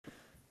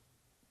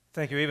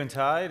Thank you,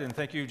 Eventide, and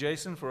thank you,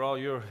 Jason, for all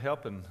your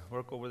help and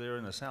work over there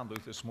in the sound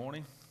booth this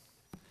morning.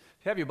 If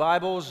you have your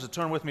Bibles,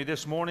 turn with me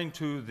this morning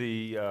to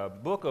the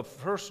book of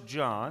 1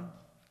 John.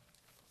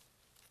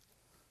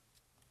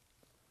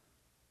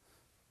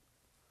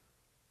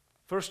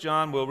 1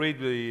 John, we'll read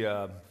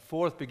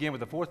begin with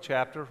the fourth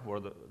chapter, or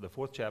the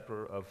fourth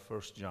chapter of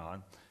 1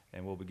 John,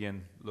 and we'll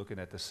begin looking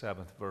at the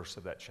 7th verse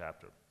of that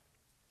chapter.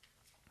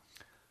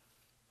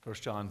 1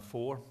 John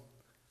 4.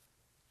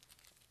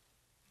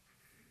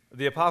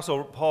 The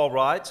Apostle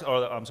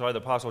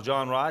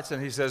John writes,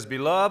 and he says,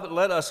 "Beloved,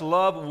 let us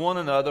love one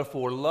another,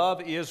 for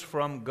love is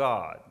from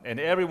God, and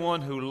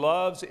everyone who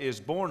loves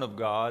is born of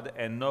God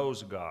and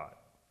knows God.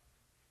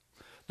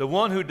 The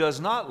one who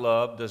does not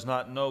love does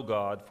not know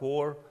God,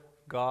 for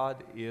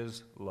God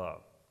is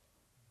love.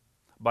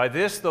 By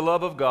this the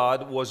love of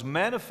God was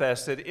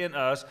manifested in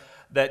us,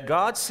 that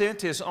God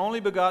sent His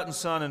only begotten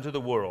Son into the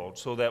world,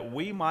 so that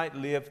we might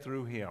live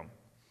through Him.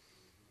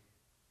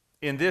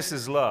 In this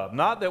is love,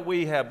 not that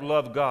we have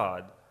loved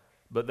God,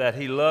 but that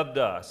He loved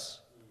us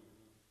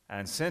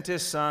and sent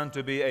His Son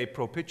to be a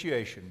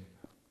propitiation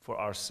for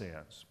our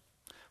sins."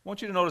 I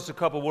want you to notice a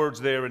couple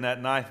words there in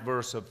that 9th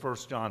verse of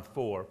 1 John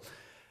 4.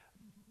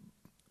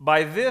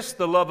 By this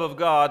the love of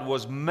God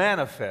was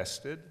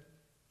manifested.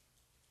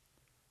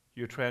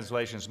 Your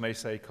translations may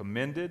say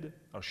commended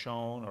or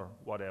shown or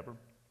whatever.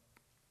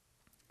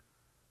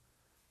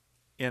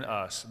 In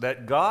us,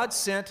 that God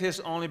sent His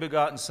only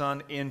begotten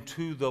Son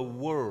into the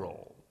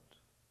world,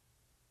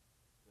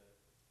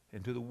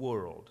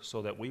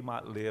 so that we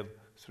might live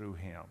through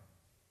Him.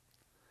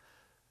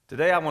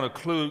 Today I want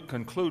to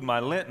conclude my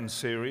Lenten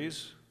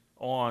series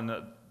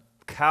on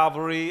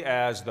Calvary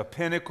as the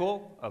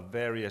pinnacle of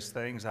various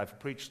things. I've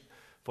preached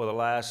for the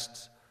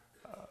last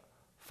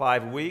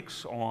 5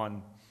 weeks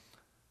on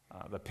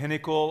the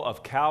pinnacle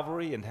of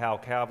Calvary and how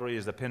Calvary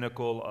is the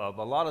pinnacle of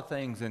a lot of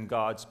things in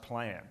God's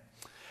plan.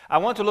 I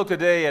want to look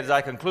today, as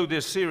I conclude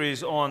this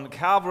series, on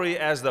Calvary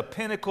as the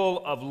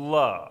pinnacle of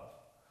love.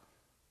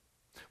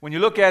 When you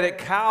look at it,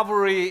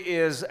 Calvary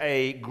is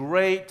a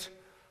great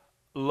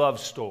love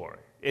story.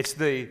 It's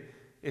the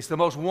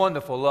most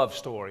wonderful love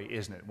story,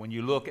 isn't it, when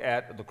you look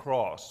at the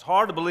cross? It's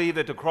hard to believe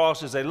that the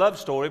cross is a love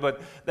story,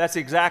 but that's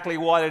exactly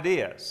what it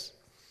is.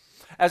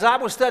 As I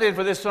was studying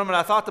for this sermon,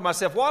 I thought to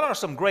myself, what are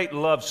some great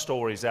love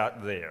stories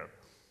out there?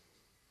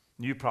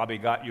 You probably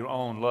got your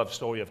own love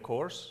story, of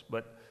course,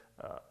 but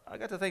I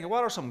got to thinking,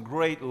 what are some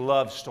great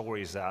love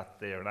stories out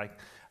there? And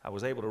I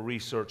was able to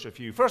research a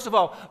few. First of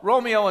all,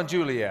 Romeo and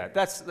Juliet.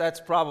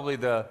 That's probably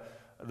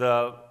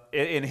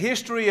in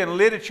history and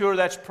literature,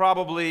 that's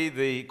probably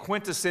the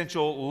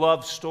quintessential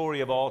love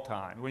story of all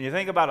time. When you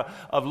think about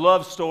a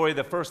love story,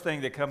 the first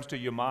thing that comes to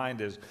your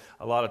mind is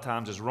a lot of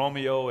times is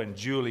Romeo and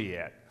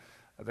Juliet.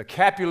 The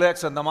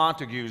Capulets and the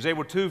Montagues, they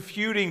were two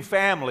feuding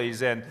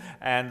families, and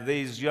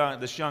this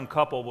young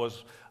couple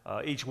was,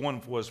 each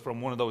one was from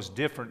one of those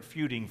different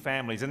feuding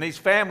families. And these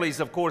families,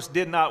 of course,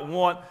 did not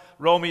want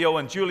Romeo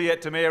and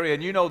Juliet to marry,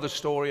 and you know the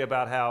story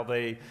about how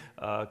they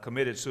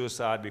committed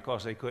suicide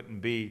because they couldn't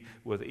be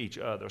with each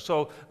other.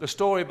 So the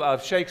story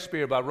of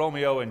Shakespeare about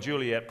Romeo and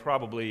Juliet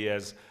probably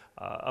is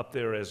up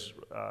there as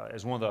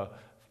one of the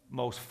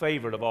most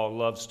favorite of all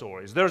love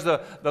stories. There's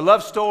the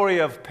love story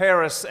of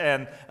Paris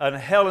and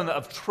Helen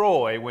of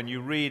Troy. When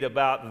you read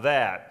about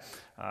that,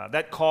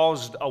 that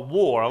caused a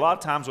war. A lot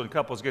of times when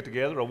couples get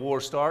together, a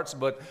war starts,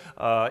 but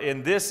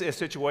in this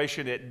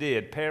situation it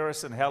did.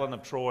 Paris and Helen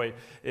of Troy,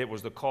 it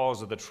was the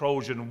cause of the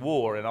Trojan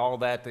War and all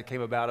that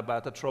came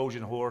about the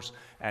Trojan horse,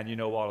 and you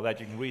know all of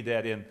that. You can read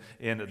that in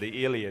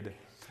the Iliad.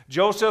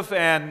 Joseph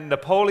and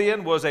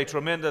Napoleon was a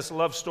tremendous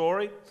love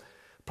story.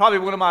 Probably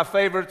one of my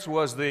favorites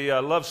was the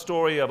love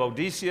story of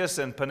Odysseus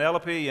and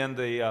Penelope in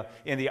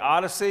the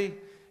Odyssey.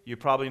 You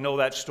probably know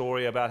that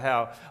story about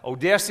how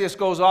Odysseus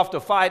goes off to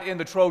fight in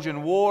the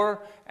Trojan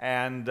War,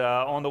 and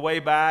on the way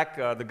back,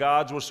 the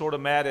gods were sort of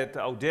mad at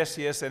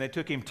Odysseus, and it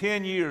took him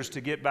 10 years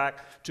to get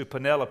back to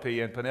Penelope,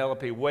 and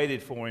Penelope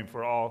waited for him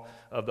for all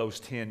of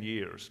those 10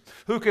 years.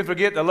 Who can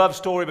forget the love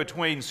story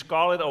between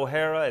Scarlett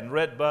O'Hara and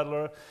Rhett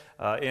Butler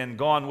in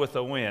Gone with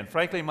the Wind?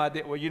 Frankly,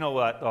 you know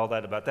all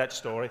that about that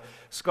story.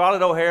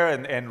 Scarlett O'Hara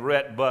and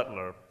Rhett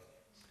Butler.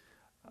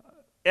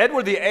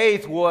 Edward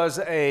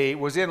VIII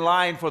was in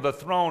line for the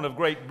throne of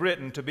Great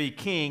Britain to be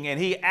king, and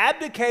he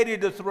abdicated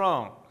the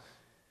throne.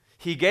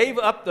 He gave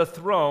up the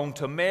throne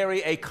to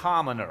marry a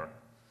commoner,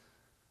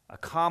 a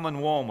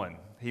common woman.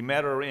 He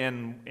met her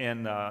in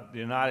the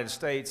United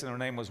States, and her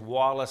name was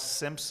Wallace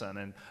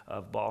Simpson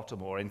of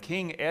Baltimore. And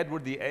King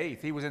Edward VIII,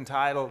 he was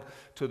entitled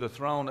to the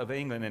throne of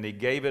England, and he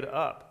gave it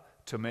up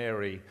to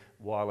marry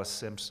Wallace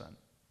Simpson.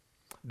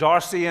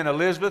 Darcy and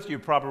Elizabeth, you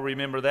probably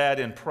remember that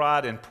in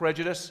Pride and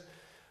Prejudice.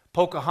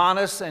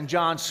 Pocahontas and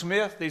John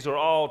Smith, these are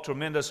all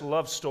tremendous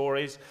love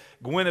stories.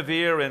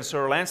 Guinevere and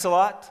Sir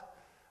Lancelot,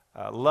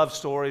 love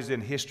stories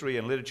in history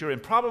and literature.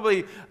 And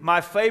probably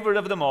my favorite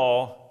of them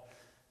all,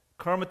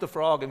 Kermit the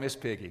Frog and Miss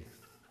Piggy.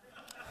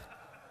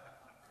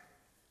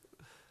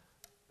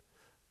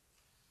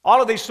 All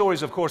of these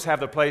stories, of course, have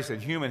their place in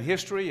human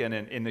history and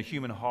in the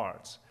human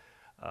hearts.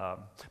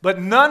 But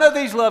none of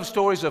these love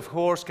stories, of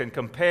course, can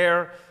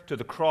compare to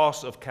the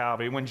cross of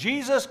Calvary. When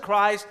Jesus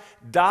Christ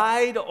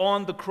died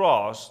on the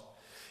cross,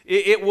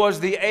 it was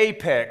the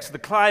apex, the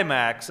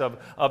climax of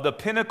the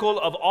pinnacle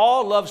of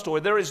all love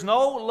story. There is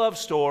no love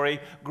story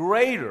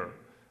greater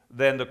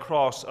than the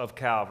cross of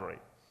Calvary.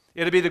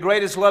 It'll be the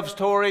greatest love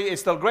story.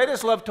 It's the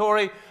greatest love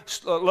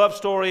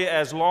story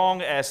as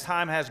long as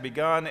time has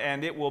begun,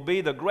 and it will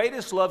be the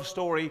greatest love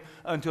story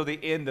until the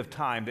end of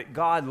time, that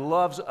God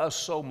loves us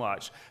so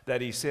much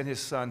that He sent His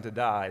Son to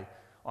die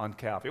on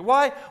Calvary.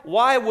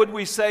 Why would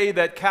we say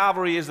that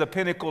Calvary is the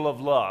pinnacle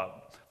of love?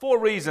 4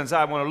 reasons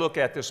I want to look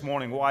at this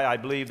morning why I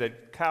believe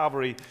that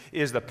Calvary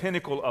is the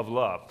pinnacle of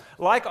love.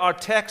 Like our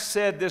text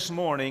said this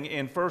morning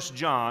in 1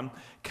 John,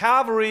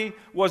 Calvary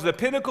was the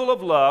pinnacle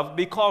of love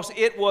because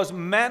it was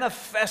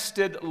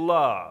manifested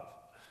love.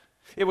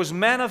 It was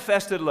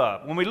manifested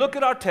love. When we look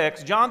at our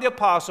text, John the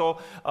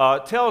Apostle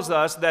tells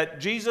us that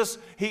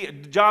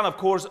John, of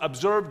course,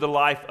 observed the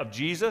life of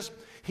Jesus.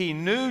 He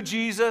knew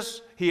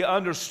Jesus. He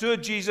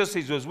understood Jesus.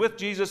 He was with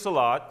Jesus a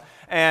lot.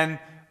 And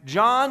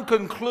John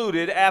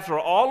concluded after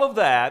all of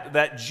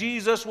that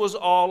Jesus was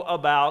all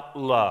about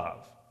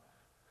love.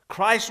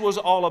 Christ was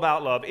all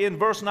about love. In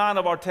verse 9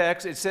 of our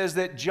text, it says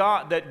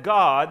that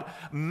God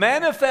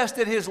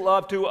manifested His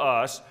love to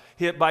us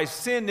by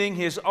sending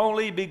His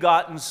only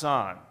begotten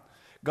Son.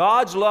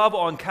 God's love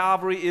on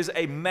Calvary is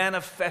a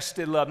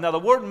manifested love. Now, the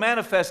word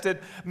manifested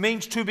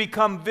means to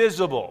become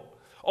visible,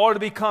 or to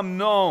become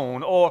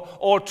known,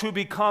 or to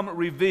become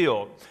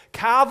revealed.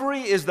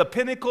 Calvary is the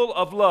pinnacle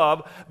of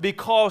love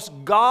because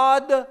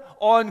God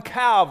on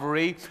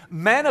Calvary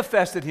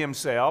manifested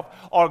Himself,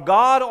 or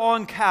God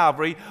on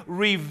Calvary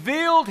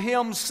revealed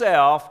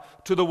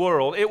Himself to the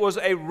world. It was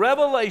a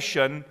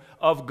revelation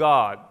of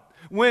God.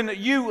 When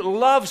you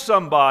love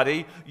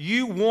somebody,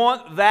 you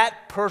want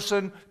that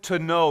person to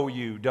know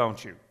you,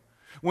 don't you?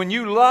 When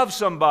you love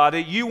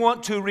somebody, you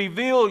want to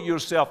reveal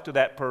yourself to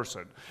that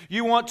person.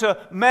 You want to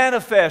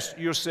manifest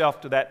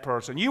yourself to that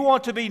person. You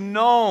want to be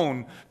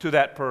known to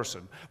that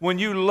person. When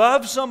you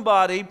love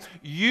somebody,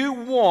 you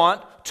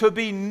want to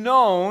be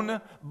known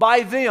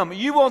by them.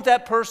 You want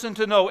that person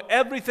to know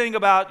everything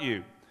about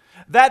you.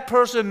 That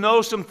person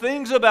knows some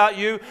things about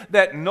you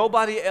that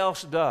nobody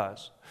else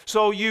does.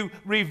 So you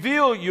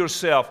reveal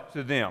yourself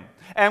to them.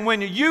 And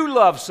when you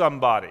love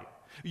somebody,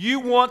 you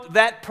want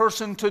that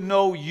person to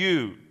know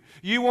you.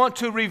 You want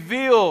to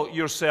reveal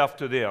yourself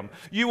to them.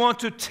 You want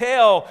to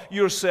tell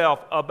yourself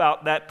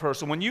about that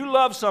person. When you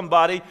love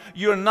somebody,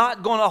 you're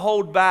not going to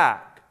hold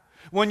back.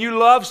 When you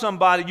love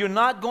somebody, you're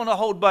not going to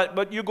hold back,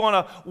 but you're going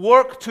to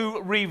work to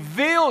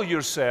reveal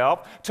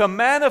yourself, to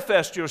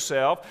manifest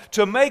yourself,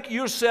 to make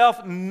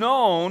yourself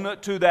known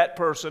to that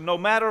person, no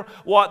matter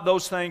what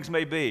those things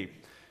may be.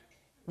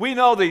 We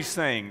know these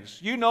things.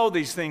 You know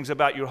these things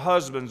about your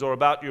husbands or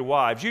about your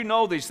wives. You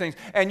know these things,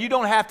 and you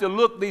don't have to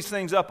look these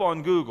things up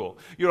on Google.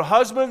 Your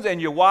husbands and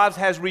your wives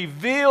has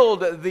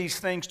revealed these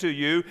things to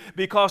you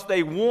because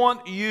they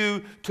want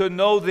you to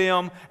know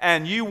them,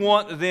 and you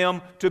want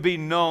them to be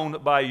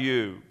known by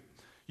you.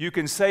 You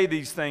can say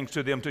these things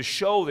to them to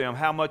show them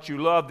how much you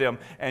love them,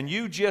 and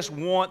you just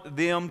want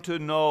them to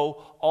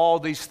know all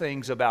these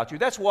things about you.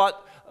 That's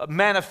what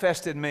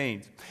manifested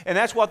means. And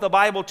that's what the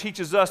Bible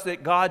teaches us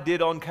that God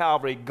did on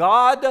Calvary.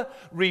 God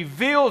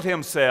revealed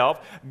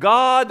Himself.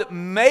 God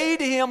made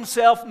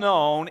Himself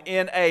known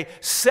in a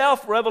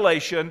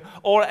self-revelation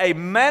or a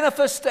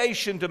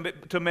manifestation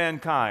to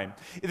mankind.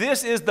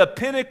 This is the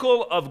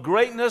pinnacle of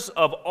greatness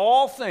of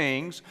all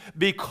things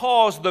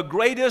because the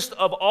greatest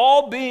of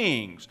all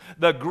beings,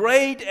 the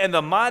great and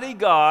the mighty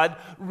God,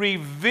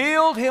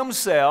 revealed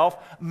Himself,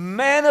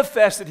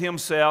 manifested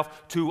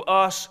Himself to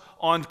us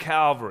on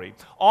Calvary.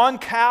 On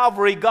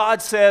Calvary,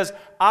 God says,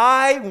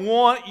 I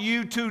want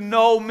you to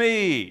know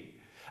me.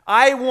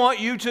 I want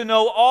you to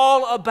know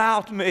all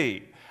about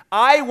me.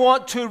 I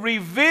want to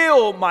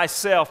reveal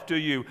myself to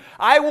you.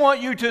 I want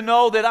you to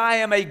know that I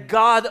am a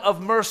God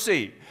of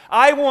mercy.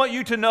 I want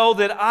you to know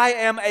that I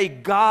am a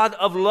God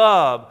of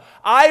love.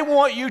 I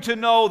want you to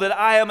know that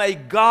I am a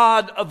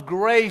God of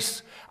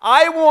grace.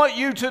 I want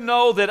you to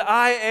know that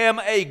I am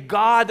a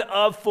God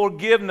of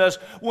forgiveness.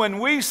 When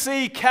we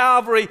see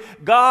Calvary,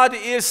 God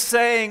is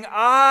saying,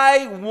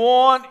 I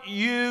want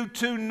you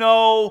to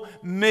know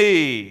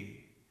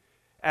me.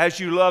 As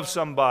you love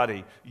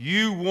somebody,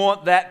 you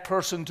want that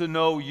person to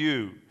know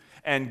you.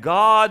 And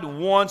God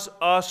wants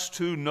us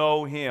to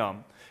know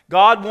Him.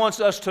 God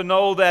wants us to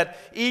know that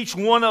each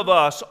one of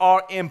us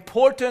are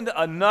important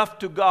enough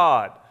to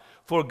God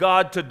for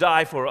God to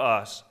die for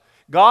us.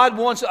 God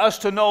wants us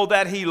to know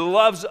that He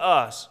loves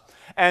us.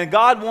 And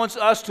God wants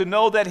us to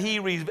know that He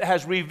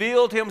has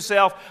revealed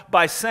Himself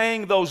by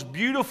saying those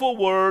beautiful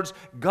words,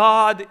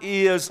 God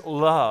is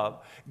love.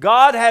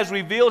 God has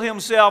revealed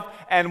Himself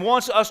and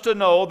wants us to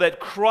know that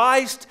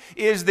Christ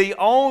is the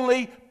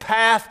only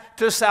path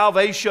to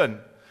salvation.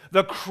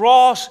 The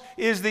cross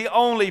is the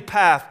only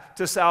path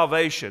to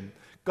salvation.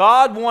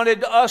 God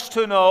wanted us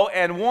to know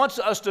and wants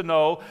us to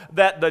know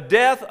that the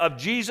death of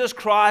Jesus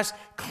Christ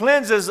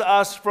cleanses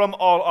us from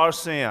all our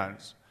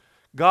sins.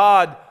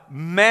 God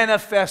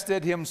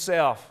manifested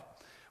himself.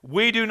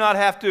 We do not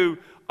have to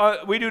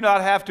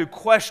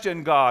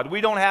question God. We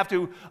don't have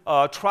to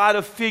try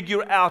to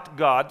figure out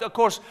God. Of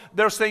course,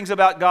 there's things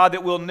about God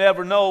that we'll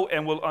never know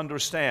and we'll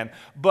understand.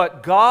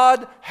 But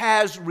God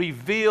has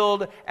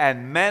revealed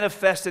and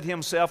manifested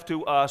himself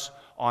to us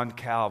on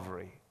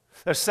Calvary.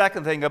 The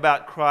second thing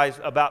about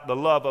Christ, about the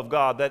love of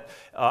God, that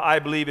I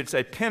believe it's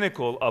a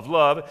pinnacle of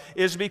love,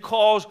 is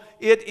because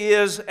it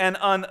is an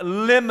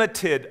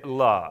unlimited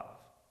love.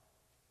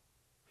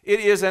 It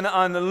is an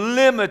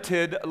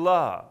unlimited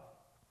love.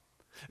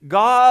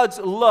 God's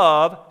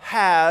love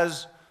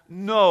has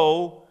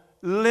no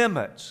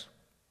limits.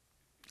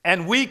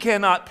 And we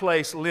cannot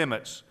place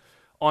limits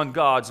on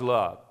God's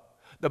love.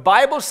 The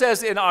Bible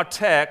says in our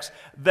text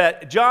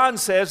that John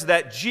says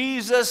that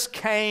Jesus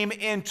came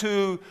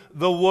into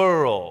the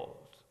world.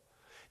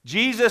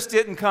 Jesus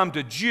didn't come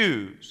to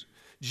Jews.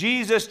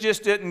 Jesus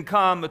just didn't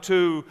come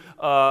to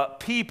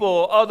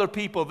other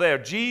people there.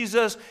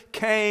 Jesus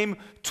came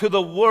to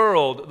the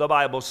world, the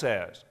Bible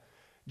says.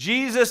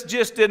 Jesus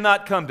just did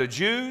not come to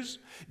Jews.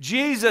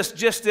 Jesus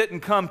just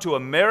didn't come to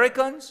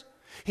Americans.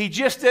 He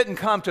just didn't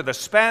come to the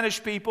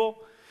Spanish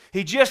people.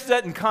 He just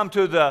didn't come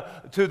to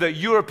the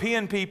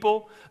European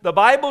people. The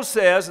Bible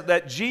says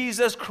that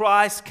Jesus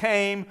Christ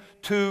came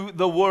to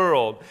the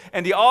world.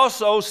 And he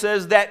also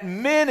says that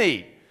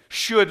many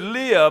should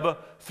live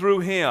through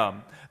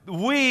him.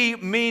 We,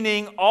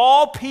 meaning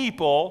all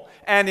people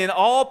and in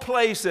all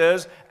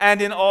places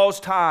and in all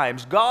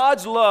times.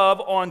 God's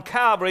love on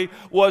Calvary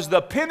was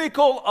the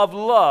pinnacle of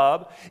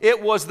love. It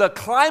was the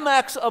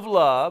climax of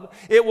love.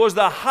 It was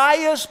the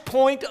highest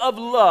point of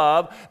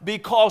love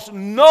because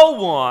no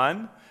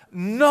one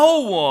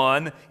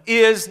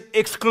is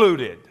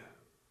excluded.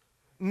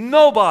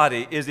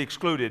 Nobody is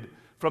excluded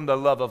from the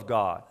love of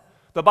God.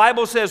 The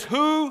Bible says,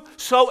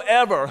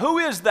 whosoever, who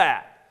is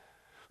that?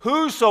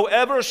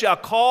 Whosoever shall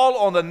call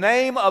on the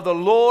name of the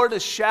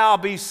Lord shall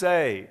be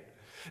saved.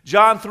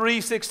 John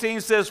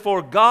 3:16 says,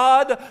 for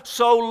God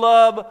so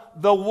loved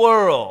the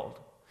world,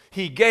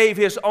 he gave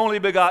his only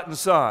begotten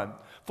Son.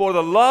 For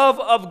the love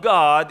of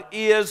God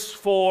is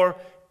for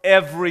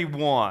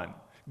everyone.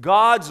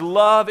 God's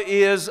love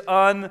is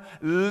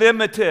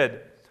unlimited.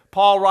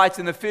 Paul writes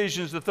in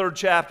Ephesians, the 3rd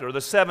chapter, the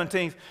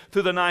 17th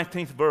through the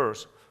 19th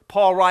verse.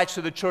 Paul writes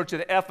to the church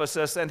at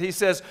Ephesus, and he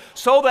says,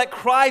 so that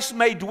Christ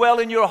may dwell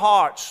in your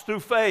hearts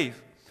through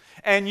faith,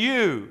 and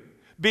you,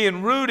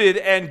 being rooted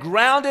and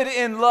grounded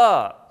in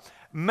love,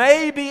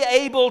 may be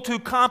able to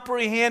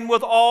comprehend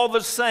with all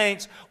the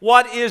saints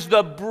what is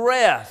the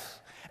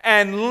breadth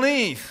and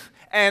length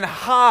and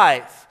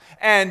height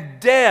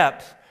and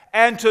depth,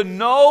 and to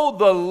know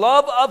the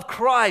love of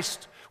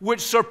Christ,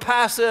 which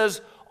surpasses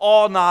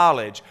all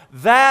knowledge.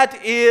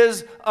 That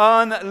is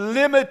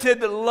unlimited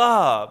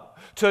love.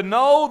 To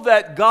know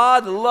that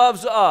God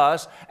loves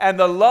us, and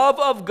the love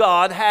of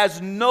God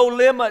has no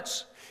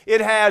limits. It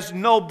has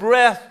no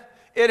breadth.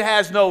 It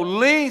has no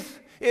length.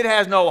 It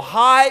has no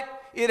height.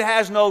 It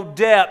has no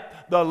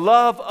depth. The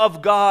love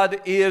of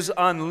God is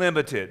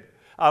unlimited.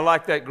 I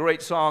like that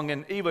great song,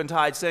 and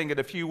Eventide sang it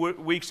a few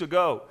weeks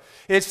ago.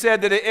 It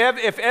said that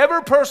if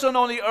every person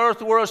on the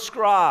earth were a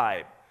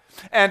scribe,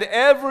 and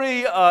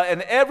every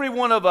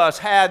one of us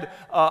had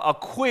a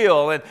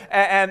quill,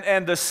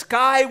 and the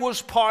sky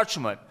was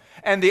parchment,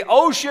 and the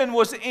ocean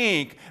was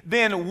ink,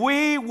 then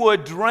we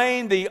would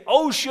drain the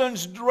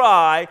oceans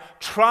dry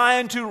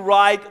trying to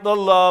write the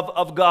love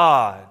of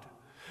God.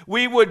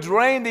 We would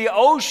drain the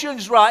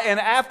oceans dry, and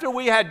after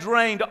we had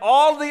drained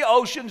all the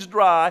oceans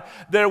dry,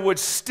 there would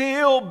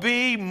still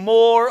be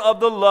more of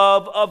the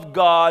love of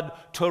God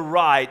to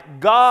write.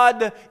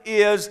 God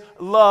is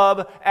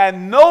love,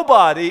 and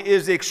nobody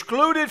is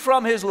excluded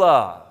from his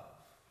love.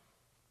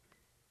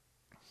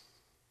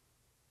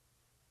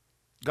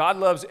 God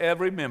loves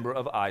every member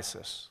of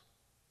ISIS.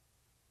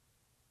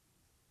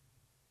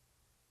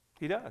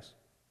 He does.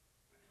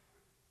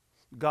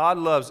 God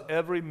loves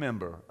every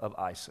member of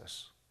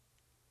ISIS.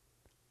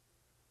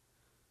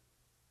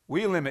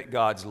 We limit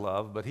God's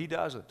love, but he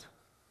doesn't.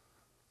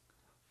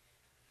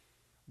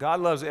 God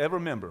loves every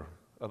member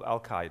of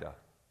Al-Qaeda.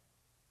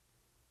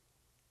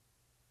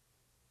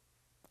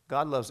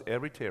 God loves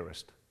every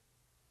terrorist.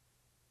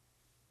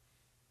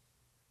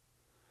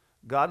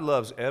 God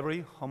loves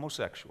every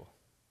homosexual.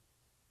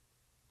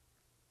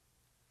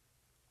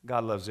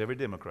 God loves every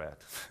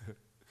Democrat.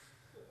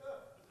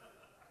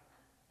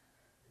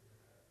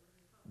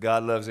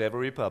 God loves every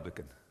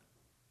Republican.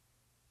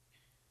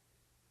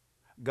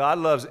 God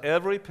loves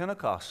every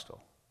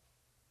Pentecostal.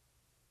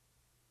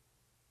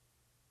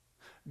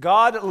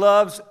 God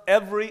loves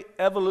every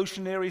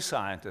evolutionary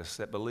scientist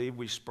that believe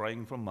we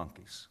sprang from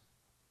monkeys.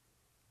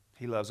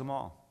 He loves them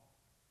all.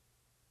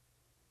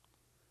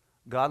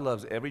 God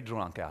loves every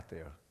drunk out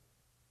there.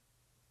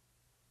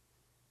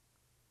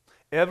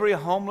 Every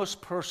homeless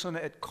person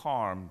at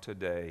Carm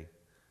today,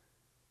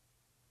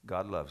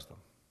 God loves them.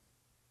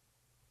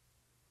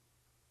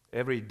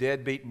 Every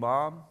deadbeat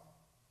mom,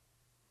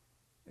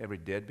 every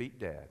deadbeat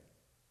dad,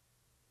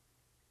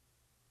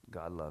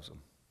 God loves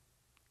them.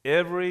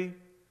 Every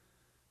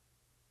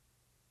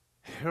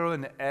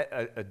heroin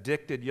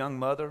addicted young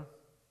mother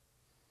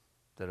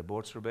that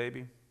aborts her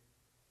baby?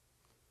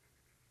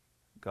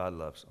 God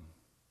loves them.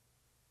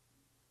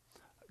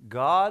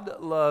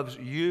 God loves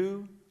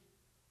you.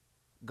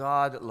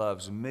 God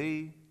loves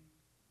me.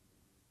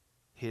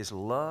 His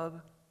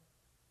love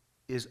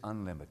is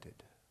unlimited.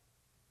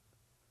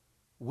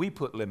 We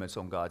put limits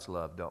on God's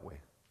love, don't we?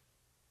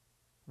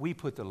 We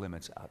put the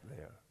limits out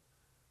there.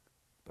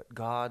 But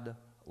God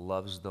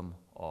loves them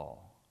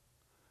all.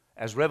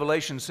 As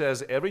Revelation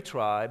says, every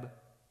tribe,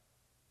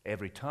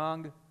 every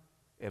tongue,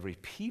 every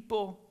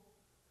people,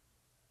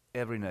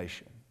 every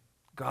nation.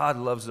 God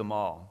loves them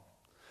all.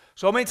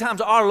 So many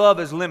times our love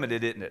is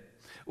limited, isn't it?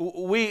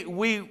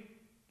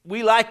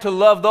 We like to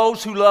love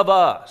those who love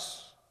us.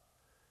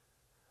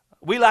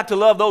 We like to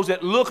love those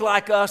that look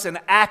like us and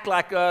act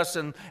like us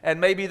and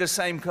maybe the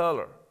same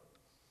color.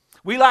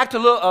 We like to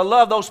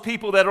love those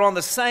people that are on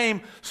the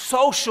same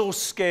social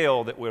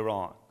scale that we're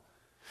on.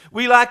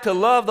 We like to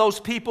love those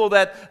people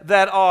that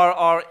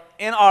are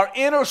in our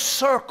inner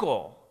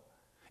circle.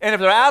 And if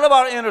they're out of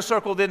our inner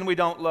circle, then we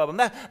don't love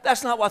them.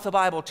 That's not what the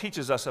Bible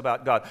teaches us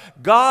about God.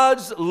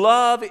 God's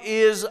love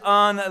is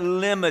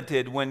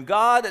unlimited. When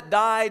God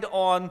died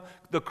on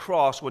the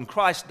cross, when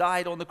Christ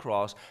died on the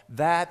cross,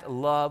 that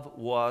love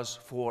was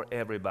for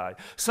everybody.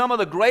 Some of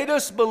the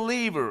greatest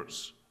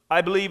believers,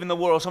 I believe, in the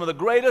world, some of the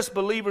greatest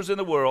believers in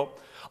the world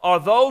are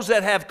those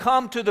that have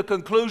come to the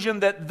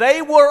conclusion that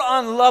they were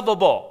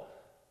unlovable,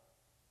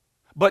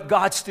 but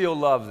God still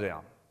loved them.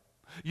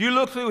 You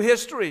look through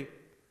history,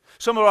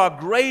 some of our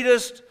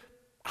greatest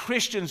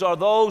Christians are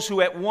those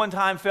who at one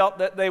time felt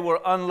that they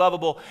were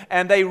unlovable,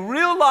 and they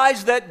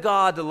realized that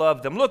God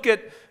loved them. Look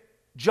at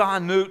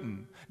John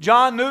Newton.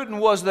 John Newton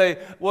was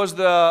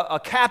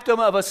a captain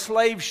of a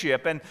slave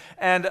ship,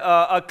 and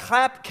a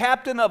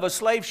captain of a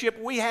slave ship.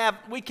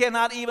 We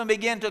cannot even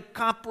begin to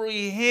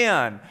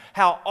comprehend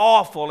how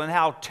awful and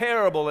how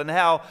terrible and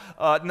how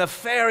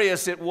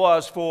nefarious it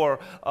was for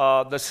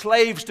the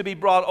slaves to be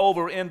brought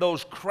over in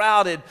those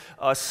crowded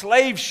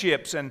slave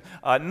ships and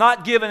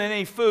not given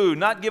any food,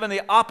 not given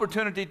the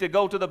opportunity to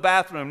go to the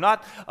bathroom,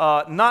 not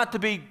to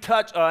be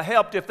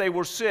helped if they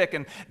were sick,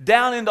 and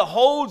down in the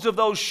holds of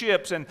those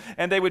ships, and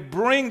they would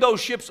bring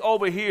those ships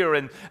over here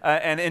and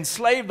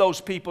enslave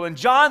those people. And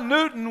John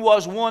Newton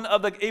was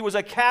he was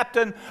a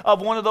captain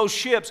of one of those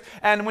ships.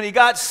 And when he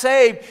got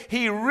saved,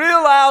 he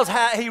realized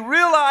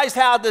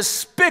how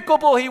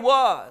despicable he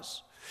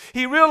was.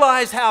 He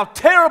realized how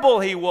terrible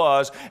he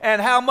was and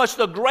how much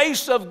the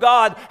grace of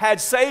God had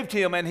saved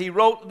him. And he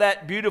wrote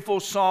that beautiful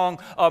song,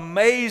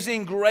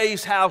 "Amazing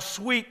Grace, how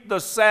sweet the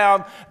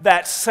sound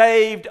that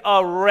saved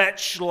a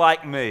wretch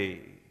like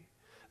me."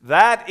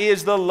 That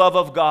is the love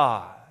of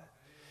God.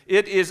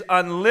 It is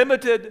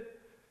unlimited.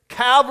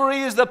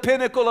 Calvary is the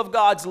pinnacle of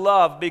God's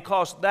love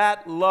because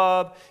that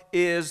love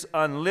is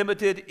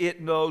unlimited.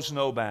 It knows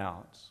no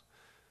bounds.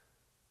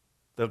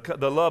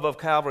 The love of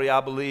Calvary, I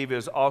believe,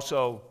 is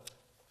also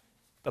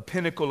the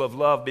pinnacle of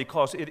love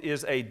because it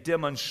is a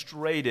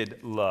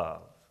demonstrated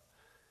love.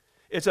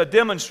 It's a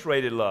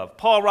demonstrated love.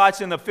 Paul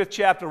writes in the 5th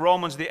chapter,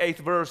 Romans, the 8th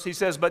verse, he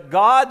says, "But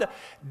God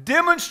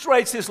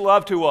demonstrates His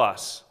love to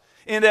us,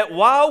 in that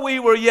while we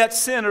were yet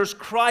sinners,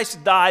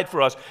 Christ died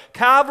for us."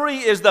 Calvary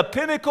is the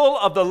pinnacle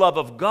of the love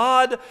of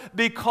God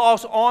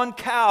because on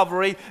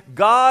Calvary,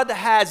 God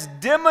has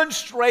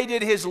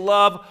demonstrated His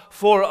love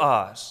for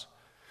us.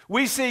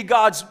 We see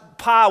God's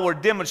power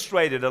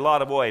demonstrated a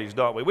lot of ways,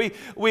 don't we?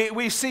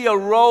 We see a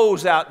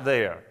rose out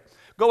there.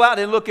 Go out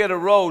and look at a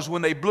rose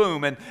when they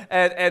bloom,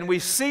 and we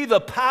see the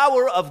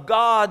power of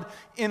God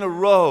in a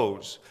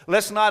rose.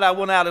 Last night I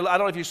went out, I don't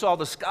know if you saw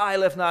the sky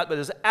last night, but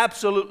it's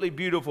absolutely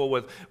beautiful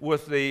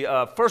with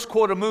the first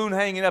quarter moon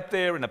hanging up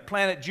there and the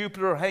planet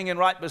Jupiter hanging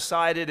right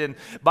beside it, and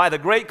by the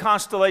great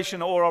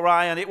constellation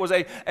Orion. It was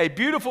a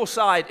beautiful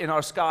sight in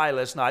our sky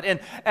last night.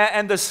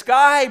 And the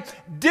sky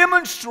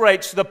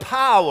demonstrates the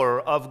power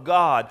of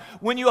God.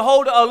 When you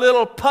hold a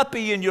little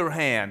puppy in your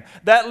hand,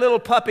 that little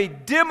puppy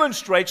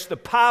demonstrates the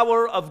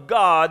power of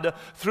God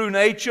through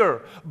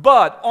nature.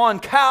 But on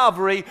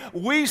Calvary,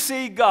 we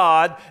see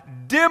God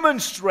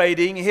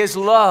demonstrating His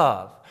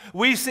love.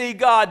 We see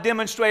God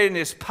demonstrating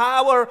His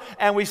power,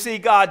 and we see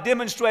God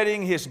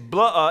demonstrating His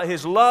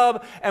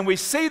love, and we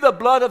see the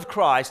blood of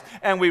Christ,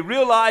 and we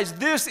realize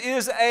this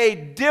is a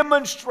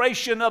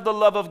demonstration of the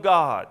love of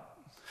God.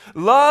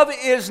 Love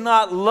is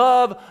not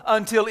love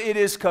until it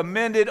is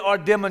commended or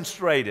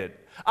demonstrated.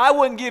 I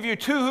wouldn't give you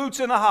two hoots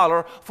and a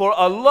holler for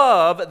a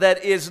love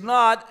that is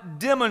not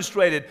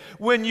demonstrated.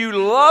 When you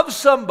love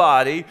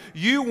somebody,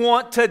 you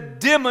want to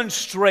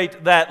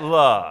demonstrate that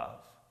love.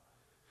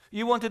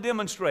 You want to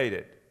demonstrate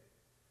it.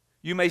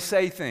 You may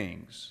say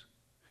things.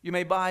 You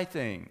may buy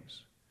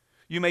things.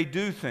 You may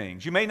do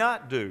things. You may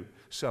not do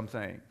some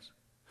things.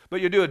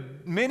 But you do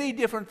many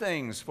different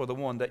things for the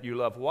one that you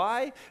love.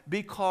 Why?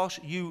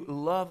 Because you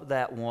love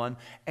that one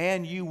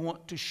and you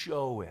want to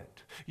show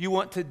it. You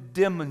want to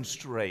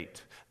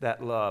demonstrate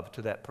that love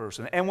to that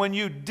person. And when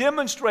you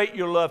demonstrate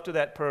your love to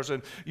that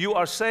person, you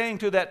are saying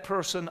to that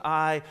person,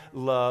 "I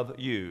love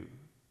you."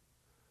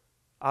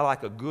 I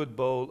like a good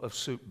bowl of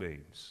soup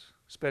beans,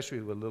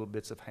 especially with little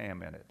bits of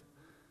ham in it.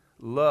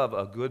 Love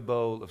a good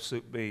bowl of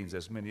soup beans,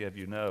 as many of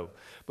you know.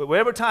 But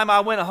every time I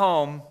went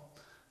home,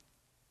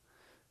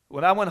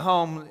 when I went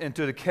home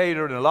into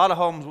Decatur, and a lot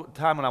of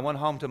time when I went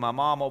home to my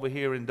mom over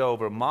here in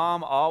Dover,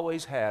 Mom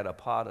always had a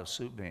pot of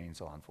soup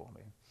beans on for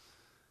me.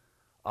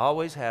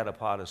 Always had a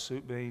pot of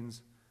soup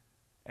beans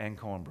and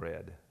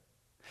cornbread.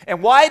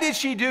 And why did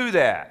she do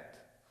that?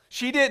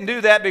 She didn't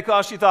do that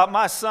because she thought,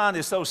 my son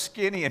is so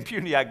skinny and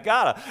puny, I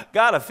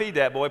gotta feed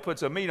that boy, put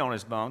some meat on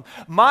his bone.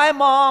 My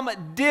mom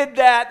did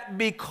that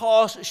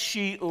because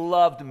she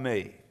loved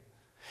me.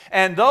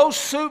 And those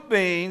soup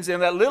beans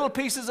and that little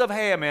pieces of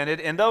ham in it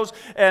and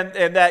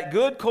that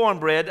good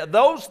cornbread,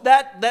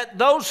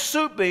 those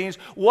soup beans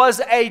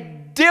was a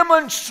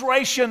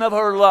demonstration of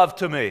her love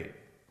to me.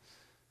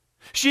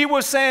 She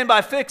was saying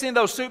by fixing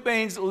those soup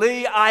beans,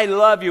 Lee, I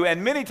love you.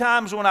 And many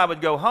times when I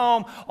would go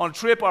home on a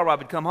trip or I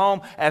would come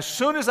home, as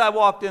soon as I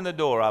walked in the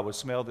door, I would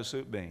smell the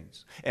soup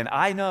beans. And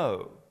I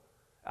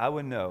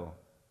would know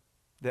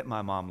that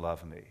my mom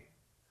loved me.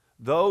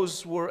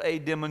 Those were a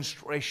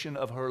demonstration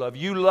of her love.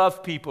 You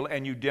love people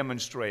and you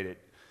demonstrate it.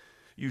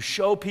 You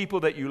show people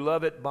that you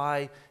love it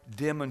by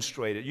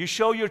demonstrating it. You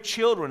show your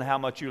children how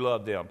much you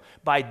love them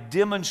by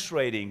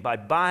demonstrating, by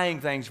buying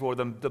things for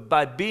them,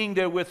 by being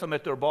there with them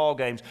at their ball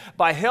games,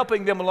 by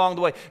helping them along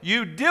the way.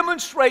 You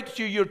demonstrate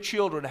to your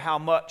children how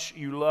much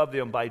you love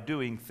them by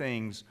doing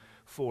things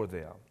for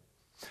them.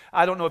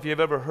 I don't know if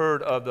you've ever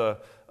heard of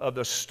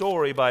the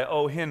story by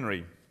O.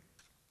 Henry.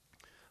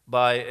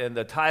 And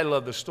the title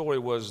of the story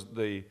was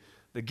The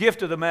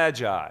Gift of the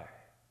Magi.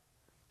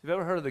 Have you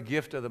ever heard of The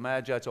Gift of the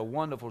Magi? It's a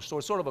wonderful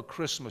story, sort of a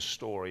Christmas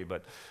story,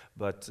 but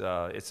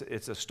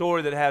it's a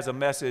story that has a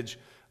message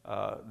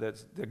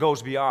that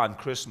goes beyond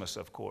Christmas,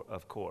 of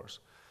course.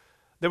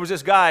 There was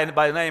this guy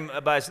by the name,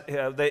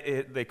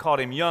 they called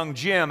him Young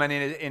Jim,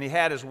 and he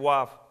had his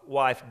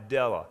wife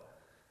Della.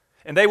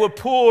 And they were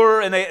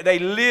poor, and they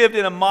lived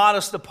in a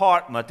modest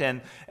apartment,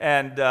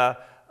 and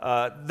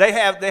they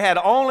had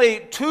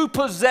only two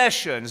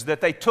possessions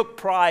that they took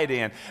pride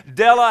in.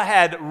 Della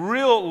had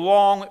real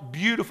long,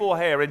 beautiful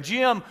hair, and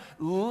Jim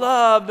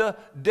loved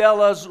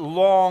Della's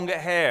long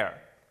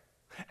hair.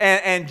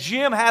 And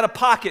Jim had a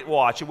pocket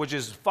watch, which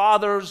is his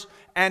father's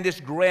and his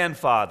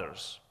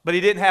grandfather's. But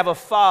he didn't have a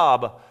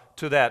fob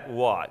to that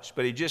watch,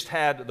 but he just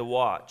had the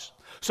watch.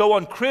 So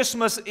on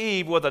Christmas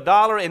Eve, with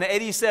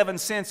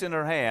 $1.87 in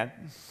her hand,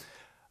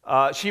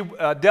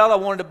 Della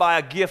wanted to buy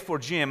a gift for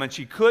Jim, and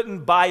she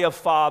couldn't buy a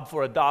fob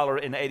for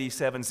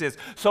 $1.87.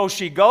 So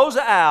she goes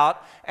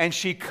out and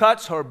she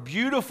cuts her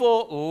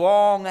beautiful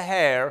long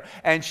hair,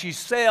 and she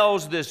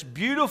sells this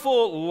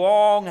beautiful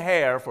long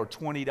hair for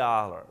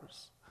 $20.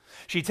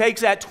 She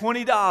takes that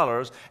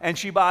 $20 and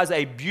she buys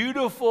a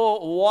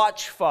beautiful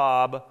watch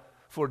fob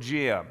for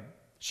Jim.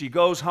 She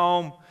goes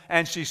home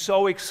and she's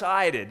so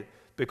excited,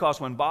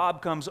 because when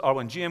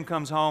Jim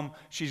comes home,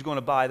 she's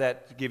going to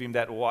give him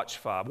that watch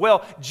fob.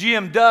 Well,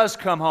 Jim does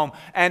come home,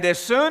 and as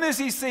soon as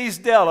he sees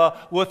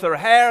Della with her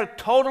hair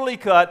totally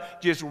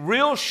cut, just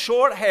real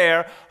short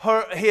hair,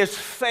 his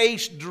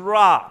face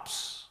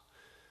drops.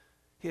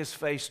 His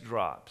face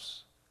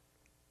drops.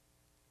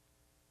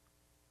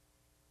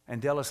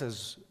 And Della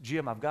says,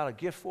 Jim, I've got a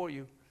gift for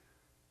you.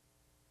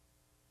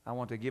 I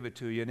want to give it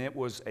to you. And it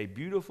was a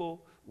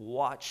beautiful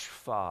watch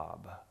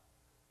fob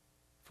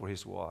for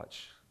his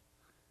watch.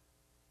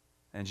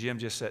 And Jim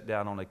just sat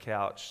down on the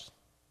couch,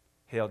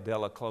 held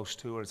Della close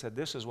to her, and said,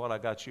 this is what I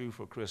got you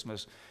for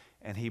Christmas.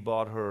 And he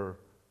bought her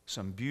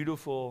some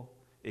beautiful,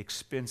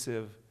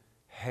 expensive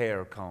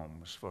hair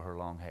combs for her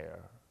long hair.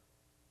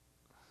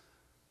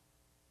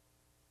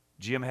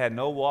 Jim had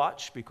no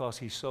watch because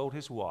he sold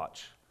his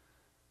watch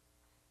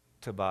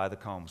to buy the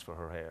combs for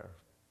her hair.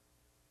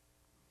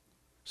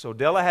 So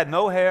Della had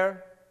no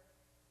hair,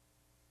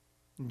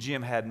 and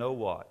Jim had no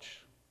watch.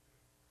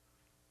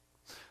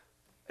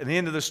 And the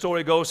end of the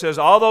story says,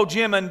 although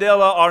Jim and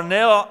Della are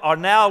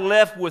now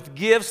left with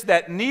gifts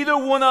that neither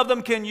one of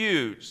them can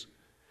use,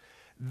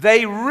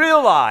 they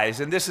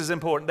realize, and this is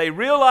important, they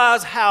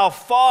realize how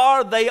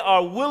far they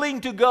are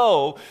willing to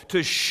go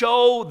to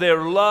show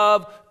their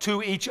love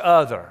to each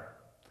other.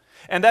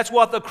 And that's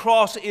what the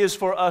cross is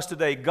for us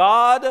today.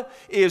 God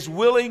is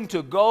willing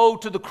to go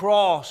to the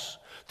cross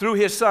through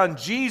His Son,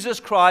 Jesus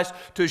Christ,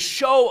 to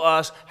show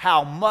us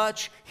how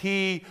much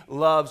He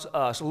loves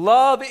us.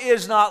 Love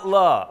is not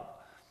love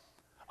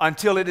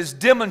until it is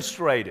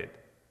demonstrated.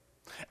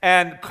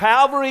 And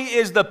Calvary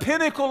is the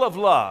pinnacle of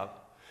love,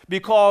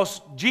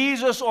 because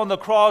Jesus on the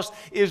cross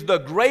is the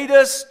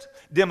greatest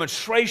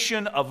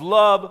demonstration of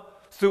love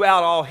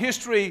throughout all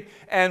history,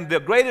 and the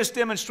greatest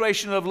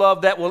demonstration of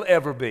love that will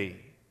ever be.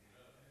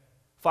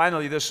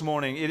 Finally, this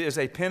morning, it is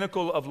a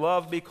pinnacle of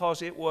love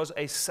because it was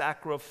a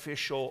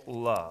sacrificial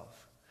love.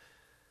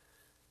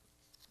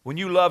 When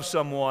you love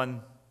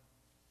someone,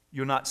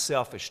 you're not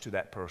selfish to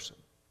that person.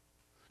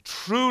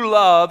 True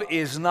love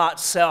is not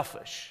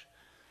selfish.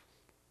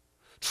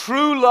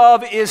 True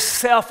love is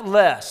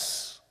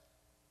selfless.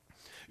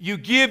 You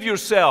give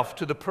yourself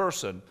to the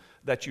person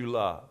that you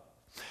love.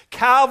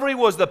 Calvary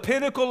was the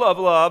pinnacle of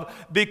love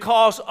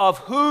because of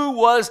who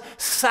was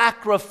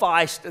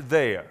sacrificed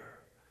there.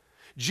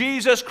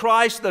 Jesus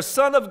Christ, the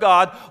Son of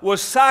God,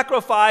 was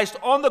sacrificed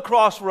on the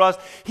cross for us.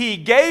 He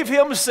gave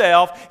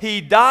Himself.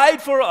 He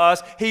died for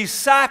us. He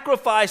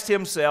sacrificed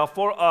Himself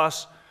for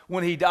us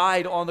when He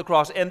died on the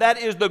cross. And that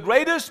is the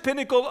greatest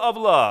pinnacle of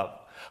love.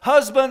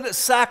 Husbands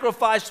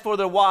sacrificed for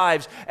their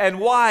wives, and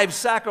wives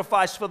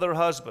sacrificed for their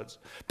husbands.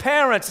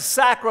 Parents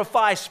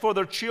sacrificed for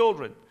their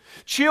children.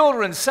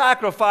 Children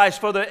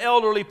sacrificed for their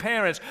elderly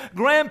parents.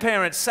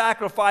 Grandparents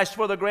sacrificed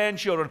for their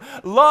grandchildren.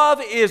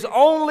 Love is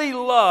only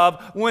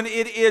love when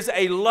it is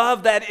a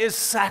love that is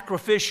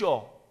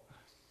sacrificial.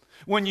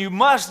 When you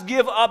must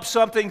give up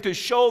something to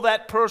show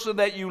that person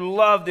that you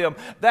love them,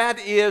 that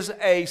is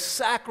a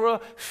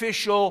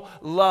sacrificial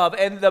love.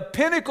 And the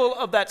pinnacle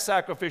of that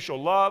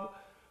sacrificial love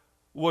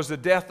was the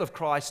death of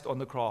Christ on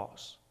the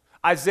cross.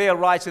 Isaiah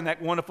writes in that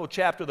wonderful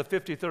chapter, the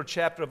 53rd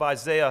chapter of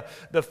Isaiah,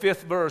 the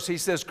 5th verse, he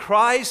says,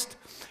 Christ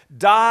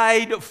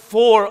died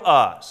for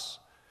us.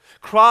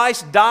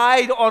 Christ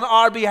died on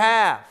our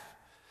behalf.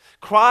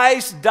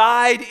 Christ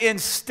died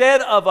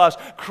instead of us.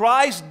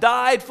 Christ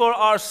died for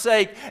our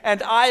sake.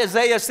 And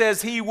Isaiah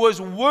says He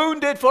was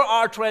wounded for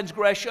our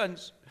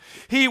transgressions.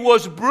 He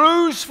was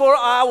bruised for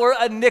our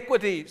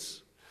iniquities.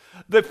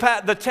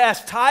 The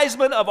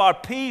chastisement of our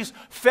peace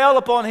fell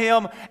upon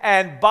Him,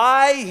 and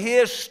by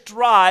His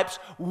stripes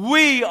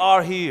we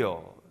are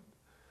healed.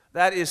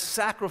 That is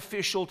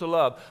sacrificial to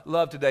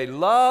love today.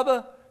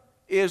 Love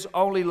is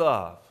only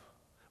love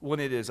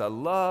when it is a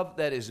love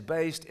that is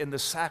based in the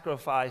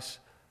sacrifice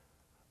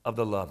of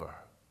the lover.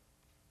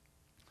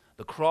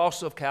 The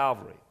cross of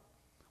Calvary.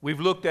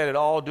 We've looked at it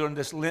all during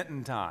this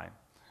Lenten time.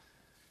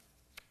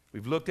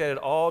 We've looked at it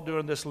all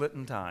during this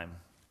Lenten time.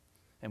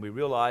 And we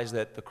realize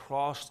that the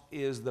cross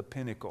is the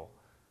pinnacle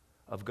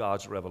of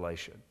God's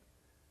revelation.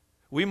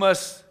 We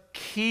must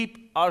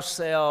keep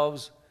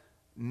ourselves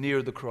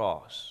near the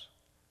cross.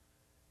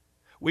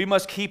 We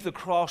must keep the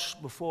cross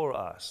before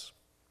us.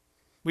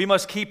 We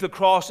must keep the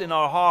cross in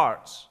our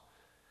hearts.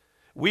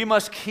 We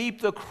must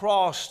keep the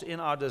cross in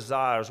our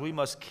desires. We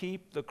must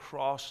keep the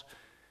cross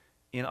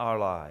in our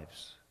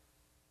lives.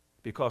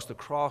 Because the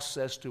cross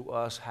says to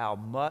us how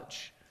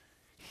much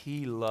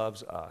He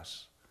loves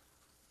us.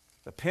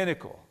 The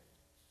pinnacle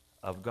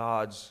of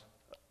God's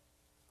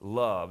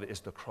love is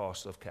the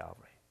cross of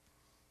Calvary.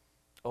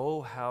 Oh,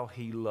 how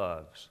He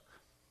loves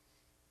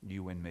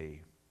you and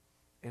me.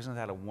 Isn't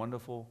that a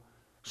wonderful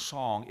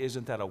song?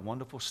 Isn't that a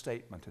wonderful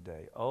statement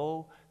today?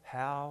 Oh,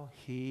 how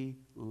He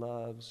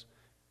loves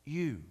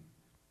you.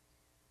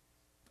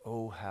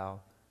 Oh,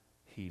 how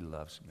He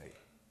loves me.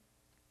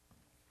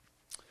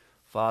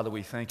 Father,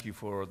 we thank You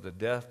for the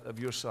death of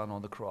Your Son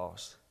on the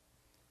cross.